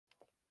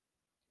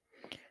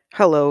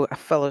Hello,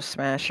 fellow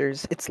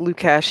Smashers. It's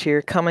Lucash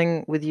here,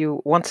 coming with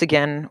you once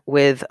again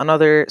with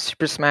another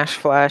Super Smash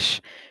Flash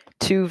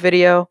 2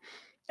 video.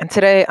 And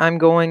today I'm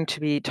going to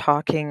be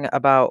talking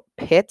about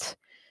Pit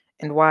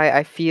and why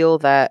I feel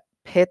that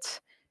Pit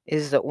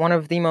is one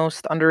of the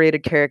most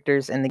underrated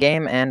characters in the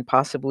game and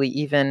possibly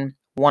even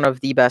one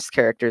of the best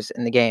characters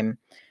in the game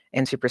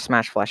in Super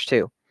Smash Flash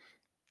 2.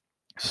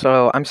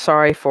 So I'm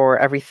sorry for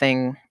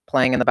everything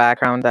playing in the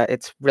background, that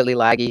it's really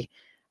laggy.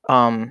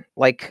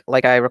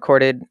 Like I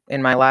recorded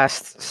in my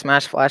last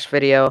Smash Flash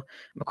video, I'm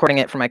recording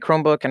it from my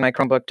Chromebook, and my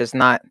Chromebook does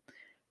not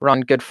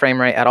run good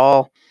frame rate at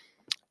all.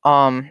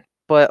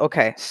 But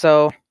okay,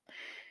 so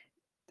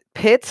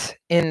Pit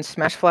in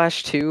Smash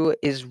Flash 2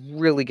 is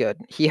really good.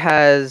 He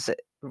has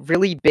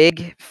really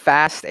big,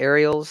 fast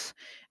aerials,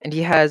 and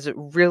he has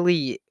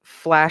really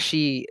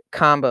flashy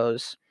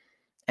combos.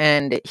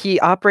 And he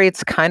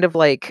operates kind of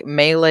like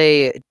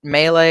melee,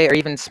 or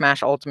even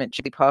Smash Ultimate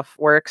Jigglypuff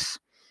works,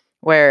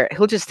 where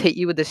he'll just hit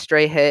you with a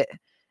stray hit,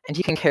 and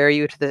he can carry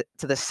you to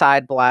the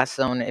side blast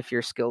zone if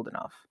you're skilled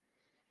enough.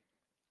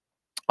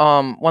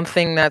 One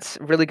thing that's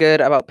really good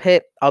about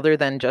Pit, other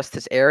than just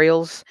his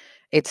aerials,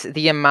 it's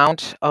the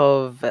amount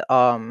of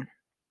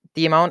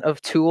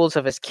tools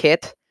of his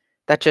kit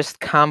that just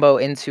combo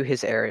into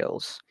his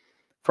aerials.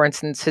 For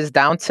instance, his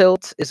down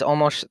tilt is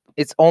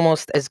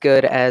almost as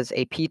good as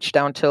a Peach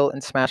down tilt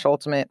in Smash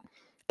Ultimate.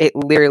 It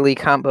literally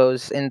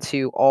combos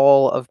into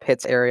all of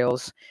Pit's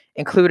aerials,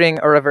 including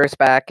a reverse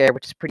back air,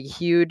 which is pretty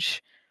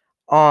huge.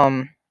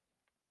 On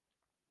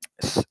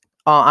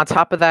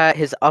top of that,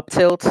 his up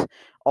tilt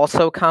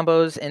also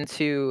combos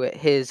into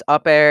his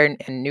up air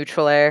and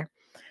neutral air.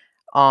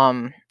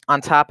 On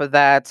top of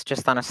that,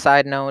 just on a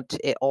side note,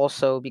 it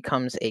also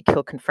becomes a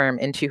kill confirm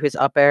into his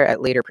up air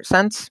at later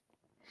percents.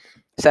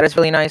 So that is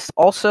really nice.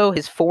 Also,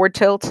 his forward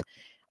tilt,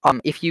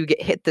 if you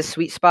hit the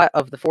sweet spot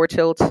of the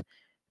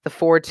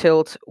forward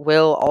tilt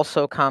will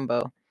also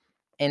combo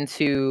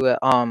into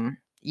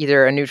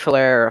either a neutral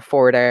air or a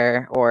forward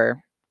air,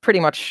 or pretty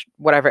much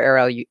whatever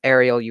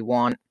aerial you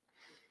want.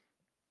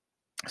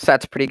 So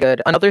that's pretty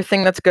good. Another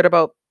thing that's good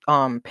about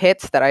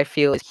Pits that I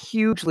feel is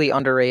hugely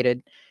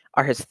underrated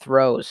are his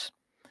throws.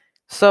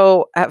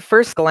 So at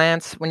first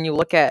glance, when you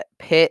look at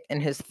Pit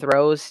and his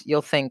throws,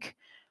 you'll think,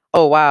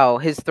 oh wow,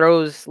 his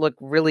throws look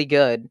really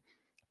good.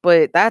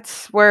 But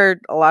that's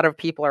where a lot of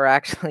people are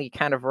actually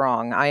kind of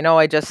wrong. I know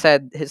I just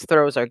said his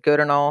throws are good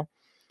and all,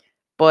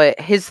 but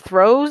his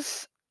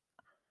throws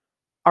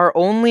are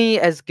only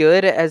as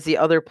good as the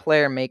other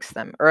player makes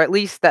them, or at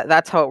least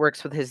that's how it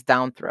works with his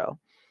down throw.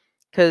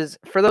 Because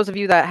for those of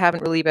you that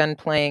haven't really been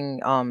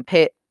playing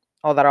Pit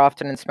all that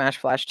often in Smash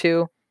Flash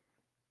 2,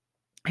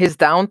 his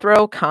down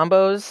throw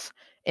combos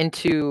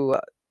into,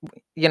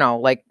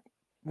 like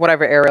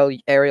whatever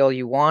aerial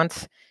you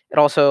want. It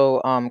also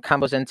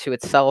combos into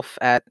itself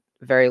at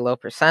very low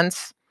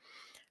percents.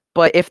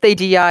 But if they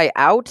DI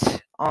out,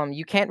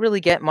 you can't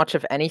really get much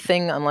of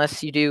anything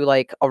unless you do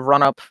like a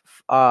run-up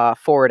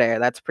forward air.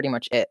 That's pretty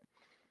much it.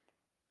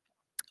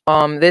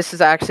 This is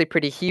actually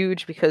pretty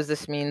huge because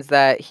this means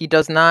that he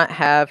does not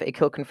have a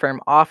kill confirm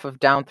off of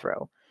down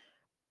throw.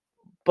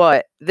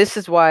 But this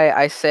is why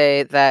I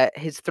say that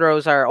his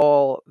throws are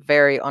all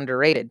very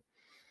underrated.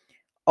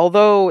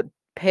 Although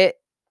Pit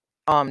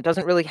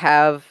doesn't really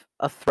have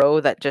a throw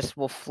that just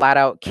will flat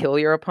out kill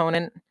your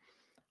opponent,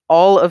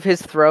 all of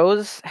his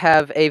throws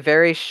have a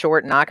very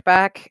short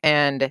knockback,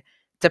 and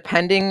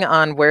depending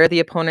on where the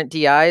opponent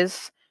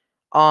DIs,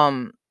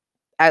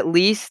 at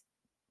least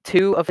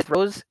 2 of his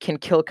throws can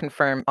kill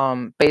confirm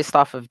based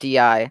off of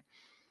DI.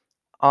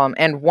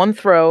 And one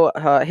throw,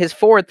 his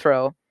forward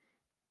throw,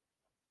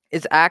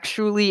 is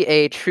actually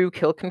a true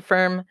kill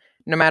confirm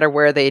no matter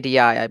where they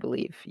DI, I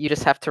believe. You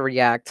just have to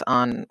react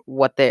on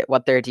what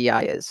their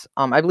DI is.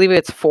 I believe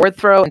it's forward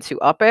throw into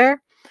up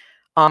air.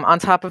 On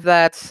top of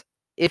that,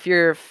 if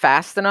you're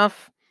fast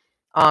enough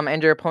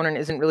and your opponent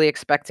isn't really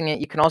expecting it,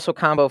 you can also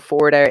combo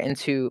forward air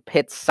into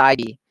Pit's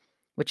side E,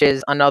 which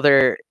is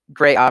another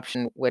great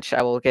option, which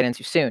I will get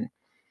into soon.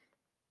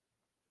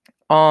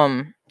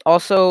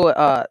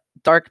 Also,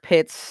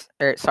 Pit,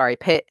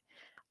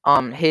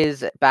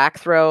 his back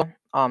throw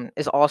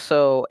is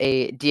also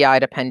a DI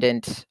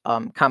dependent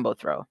combo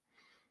throw.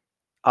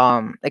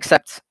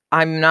 Except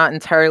I'm not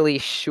entirely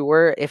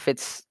sure if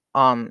it's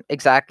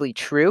exactly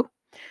true,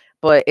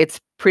 but it's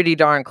pretty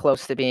darn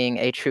close to being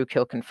a true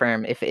kill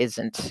confirm if it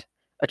isn't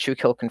a true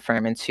kill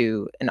confirm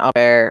into an up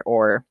air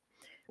or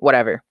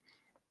whatever.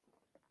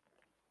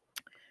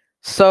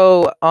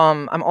 So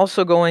I'm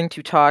also going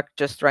to talk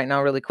just right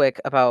now really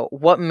quick about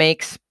what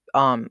makes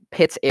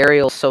Pit's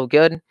aerial so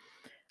good.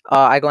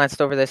 I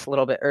glanced over this a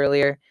little bit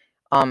earlier.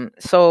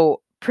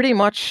 So pretty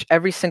much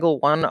every single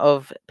one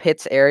of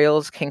Pit's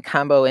aerials can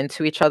combo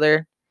into each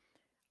other.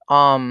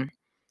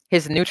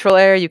 His neutral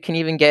air, you can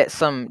even get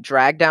some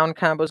drag down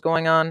combos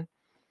going on.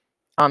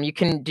 You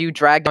can do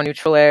drag down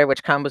neutral air,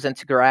 which combos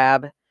into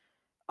grab.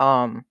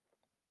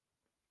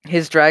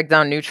 His drag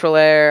down neutral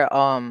air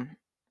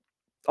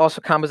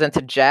also combos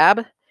into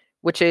jab,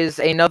 which is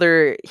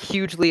another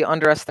hugely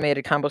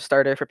underestimated combo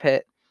starter for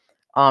Pit.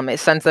 It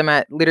sends them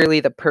at literally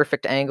the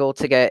perfect angle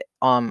to get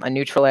a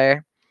neutral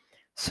air.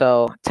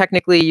 So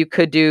technically, you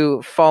could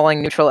do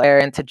falling neutral air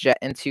into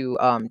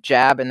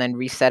jab and then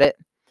reset it,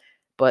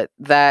 but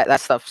that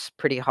stuff's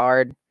pretty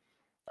hard.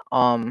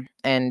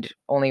 And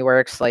only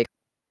works like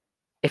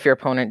if your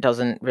opponent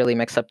doesn't really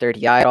mix up their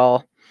DI at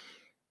all.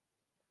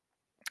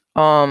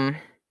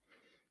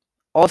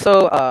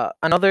 Also,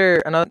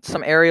 another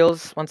some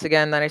aerials once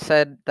again that I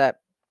said that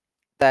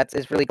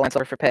is really glanced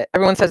over for Pitt.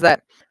 Everyone says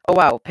that, oh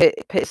wow,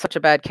 Pitt is such a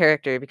bad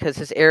character because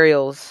his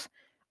aerials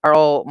are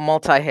all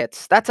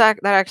multi-hits. That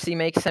actually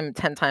makes him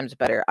 10 times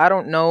better. I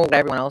don't know what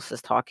everyone else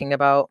is talking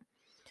about,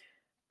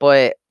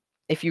 but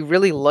if you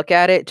really look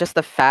at it, just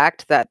the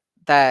fact that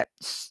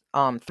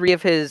 3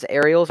 of his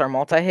aerials are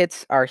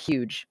multi-hits are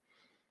huge.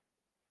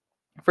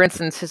 For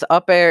instance, his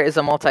up air is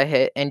a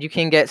multi-hit, and you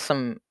can get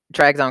some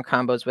drag down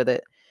combos with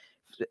it.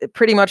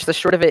 Pretty much the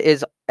short of it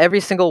is every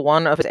single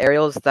one of his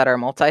aerials that are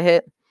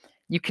multi-hit,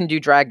 you can do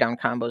drag down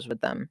combos with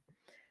them.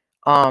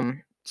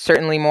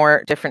 Certainly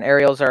more different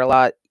aerials are a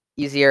lot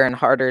easier and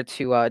harder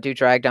to do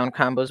drag down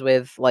combos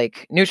with.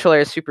 Like neutral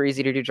air is super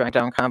easy to do drag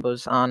down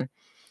combos on,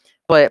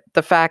 but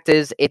the fact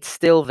is it's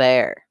still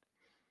there.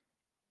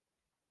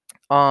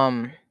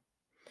 And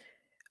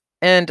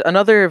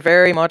another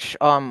very much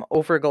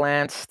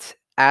overglanced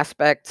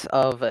aspect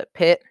of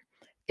Pitt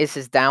is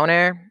his down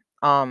air.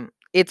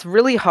 It's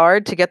really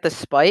hard to get the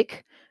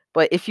spike,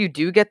 but if you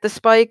do get the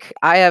spike,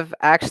 I have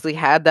actually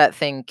had that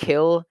thing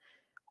kill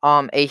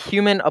a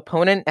human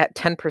opponent at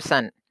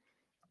 10%.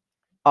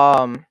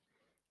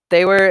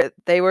 They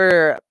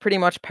were pretty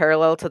much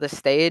parallel to the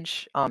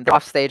stage. They're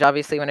off stage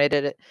obviously when I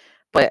did it,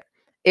 but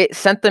it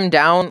sent them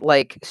down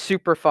like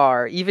super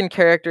far. Even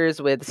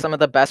characters with some of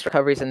the best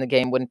recoveries in the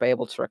game wouldn't be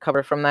able to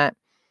recover from that.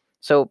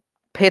 So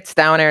Pitt's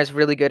down air is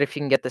really good if you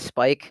can get the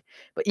spike,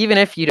 but even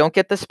if you don't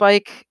get the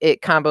spike,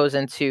 it combos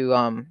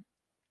into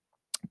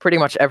pretty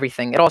much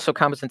everything. It also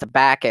combos into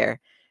back air,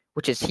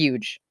 which is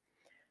huge.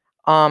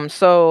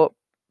 So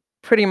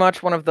pretty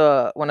much one of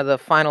the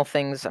final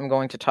things I'm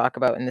going to talk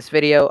about in this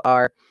video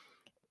are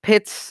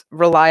Pitt's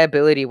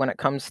reliability when it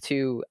comes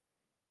to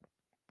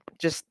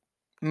just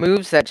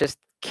moves that just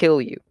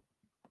kill you.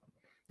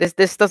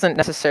 This doesn't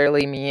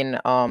necessarily mean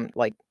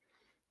like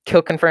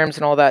kill confirms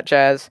and all that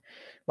jazz.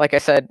 Like I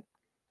said,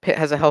 Pitt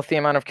has a healthy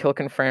amount of kill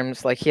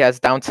confirms. Like he has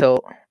down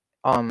tilt,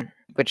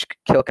 which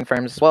kill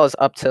confirms, as well as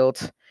up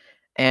tilt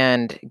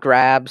and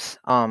grabs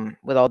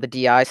with all the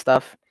DI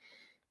stuff.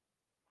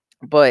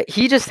 But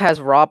he just has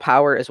raw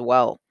power as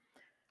well.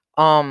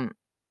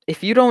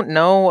 If you don't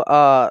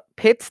know,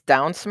 Pitt's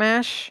down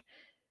smash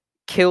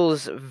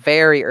kills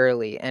very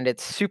early, and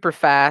it's super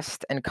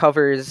fast and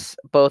covers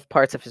both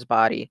parts of his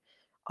body.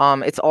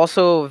 It's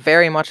also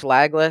very much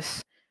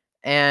lagless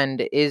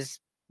and is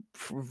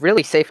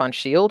really safe on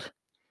shield.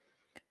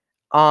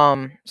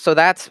 So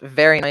that's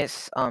very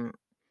nice.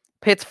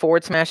 Pitt's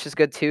forward smash is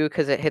good too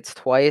because it hits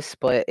twice,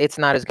 but it's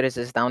not as good as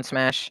his down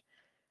smash.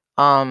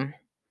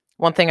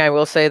 One thing I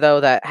will say though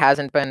that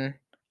hasn't been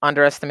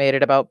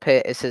underestimated about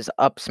Pitt is his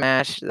up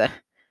smash.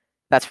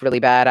 That's really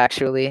bad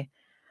actually.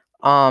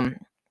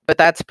 But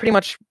that's pretty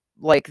much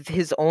like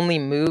his only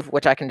move,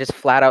 which I can just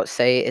flat out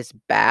say is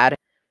bad.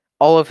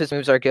 All of his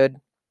moves are good.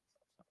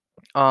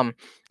 I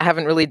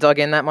haven't really dug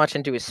in that much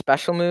into his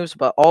special moves,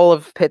 but all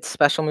of Pitt's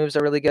special moves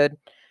are really good.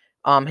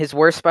 His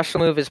worst special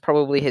move is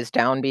probably his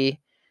down B,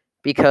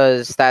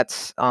 because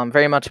that's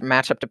very much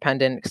matchup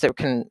dependent because it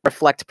can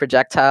reflect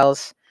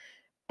projectiles.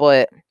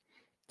 But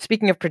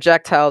speaking of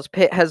projectiles,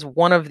 Pitt has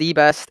one of the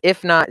best,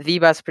 if not the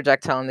best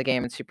projectile in the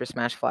game in Super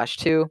Smash Flash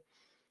 2.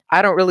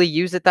 I don't really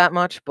use it that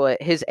much,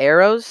 but his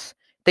arrows,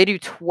 they do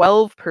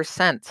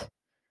 12%.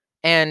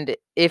 And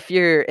if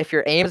your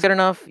aim is good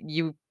enough,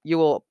 you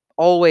will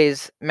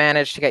always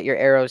manage to get your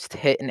arrows to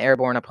hit an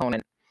airborne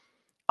opponent.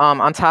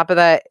 On top of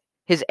that,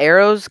 his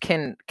arrows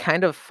can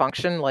kind of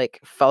function like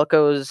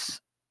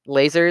Falco's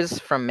lasers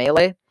from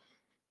Melee,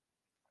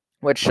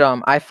 which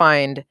I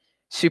find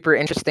super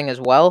interesting as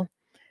well.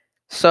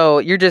 So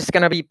you're just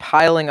going to be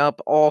piling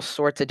up all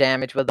sorts of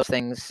damage with those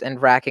things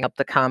and racking up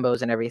the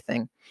combos and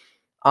everything.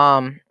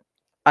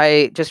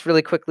 I just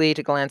really quickly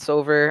to glance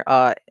over,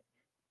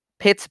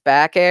 Pitt's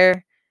back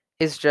air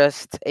is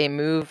just a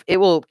move. It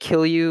will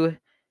kill you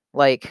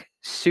like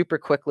super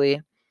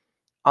quickly.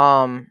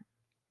 I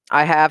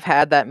have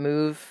had that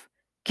move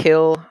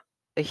kill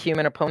a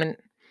human opponent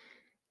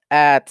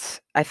at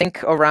I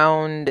think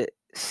around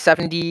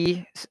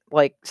 70,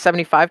 like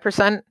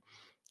 75%.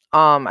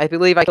 I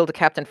believe I killed a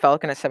Captain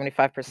Falcon at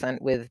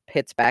 75% with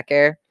Pitt's back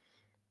air.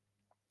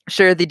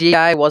 Sure, the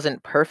DI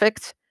wasn't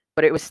perfect,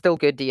 but it was still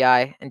good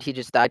DI, and he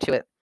just died to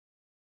it.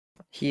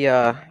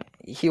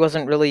 He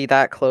wasn't really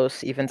that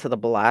close even to the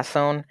blast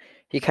zone.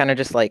 He kind of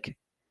just like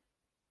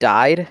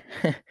died.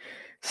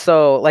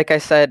 So, like I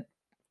said,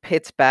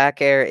 Pitt's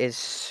back air is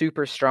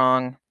super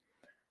strong.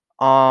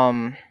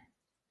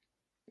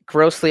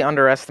 Grossly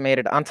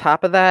underestimated. On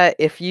top of that,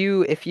 if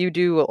you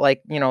do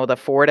like, you know, the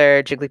forward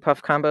air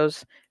Jigglypuff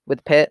combos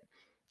with Pitt,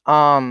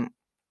 I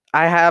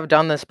have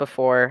done this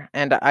before,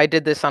 and I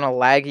did this on a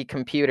laggy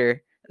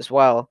computer, as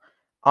well.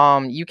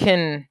 You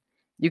can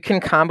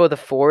combo the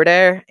forward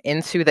air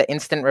into the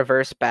instant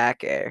reverse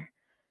back air,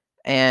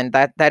 and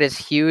that is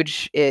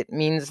huge. It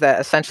means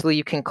that essentially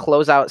you can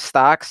close out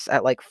stocks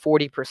at like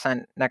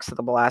 40% next to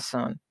the blast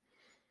zone.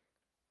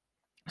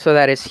 So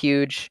that is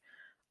huge.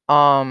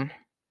 So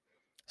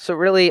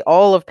really,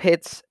 all of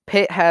Pit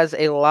has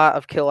a lot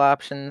of kill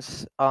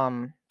options.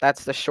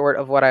 That's the short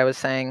of what I was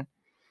saying,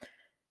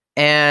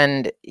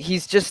 and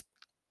he's just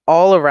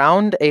all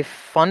around a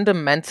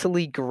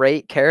fundamentally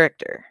great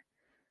character.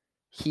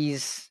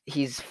 He's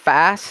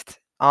fast.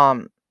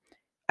 I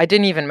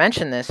didn't even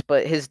mention this,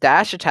 but his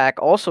dash attack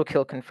also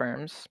kill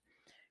confirms,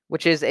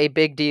 which is a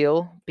big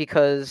deal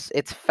because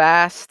it's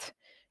fast,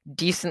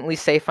 decently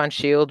safe on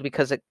shield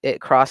because it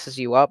crosses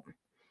you up.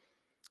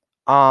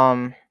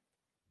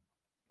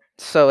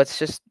 So it's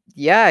just,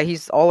 yeah,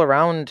 he's all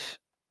around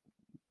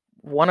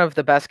one of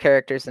the best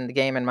characters in the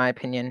game, in my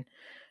opinion.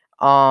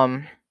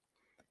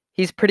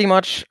 He's pretty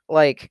much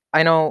like,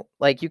 I know,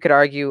 like, you could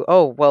argue,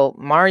 oh, well,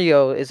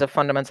 Mario is a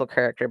fundamental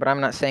character, but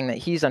I'm not saying that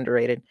he's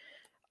underrated.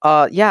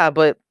 Yeah,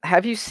 but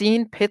have you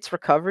seen Pit's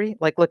recovery?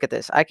 Like, look at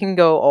this. I can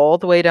go all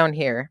the way down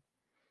here,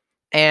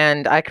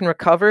 and I can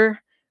recover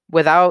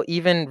without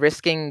even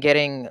risking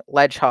getting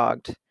ledge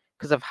hogged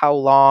because of how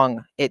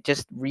long it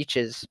just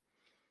reaches.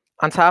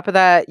 On top of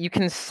that, you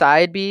can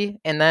side B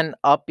and then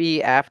up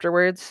B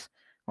afterwards.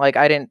 Like,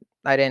 I didn't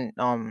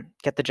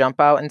get the jump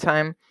out in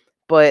time,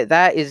 but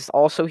that is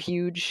also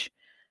huge.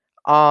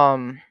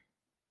 Um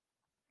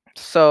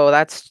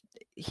so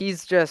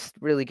he's just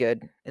really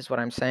good is what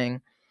I'm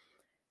saying.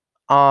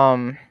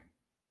 Um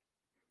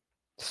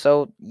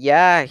so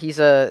yeah, he's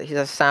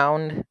a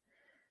sound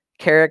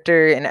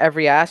character in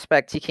every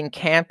aspect. He can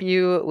camp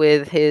you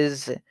with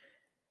his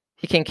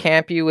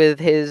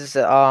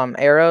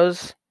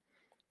arrows,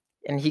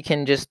 and he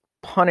can just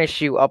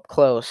punish you up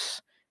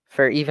close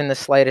for even the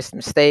slightest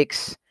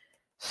mistakes.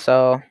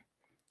 So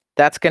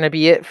that's going to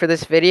be it for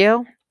this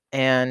video,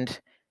 and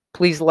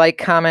please like,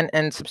 comment,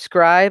 and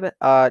subscribe.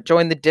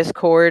 Join the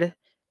Discord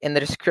in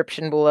the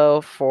description below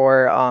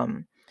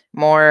for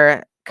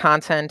more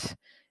content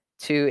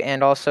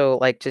and also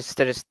like just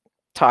to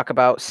talk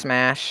about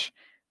Smash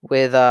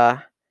with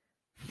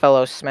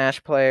fellow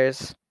Smash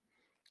players.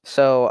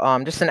 So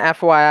just an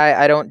FYI,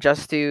 I don't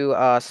just do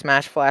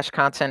Smash Flash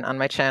content on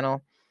my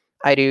channel.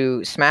 I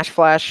do Smash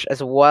Flash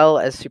as well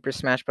as Super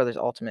Smash Bros.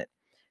 Ultimate.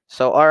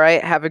 So all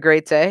right, have a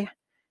great day,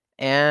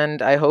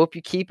 and I hope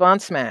you keep on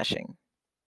smashing.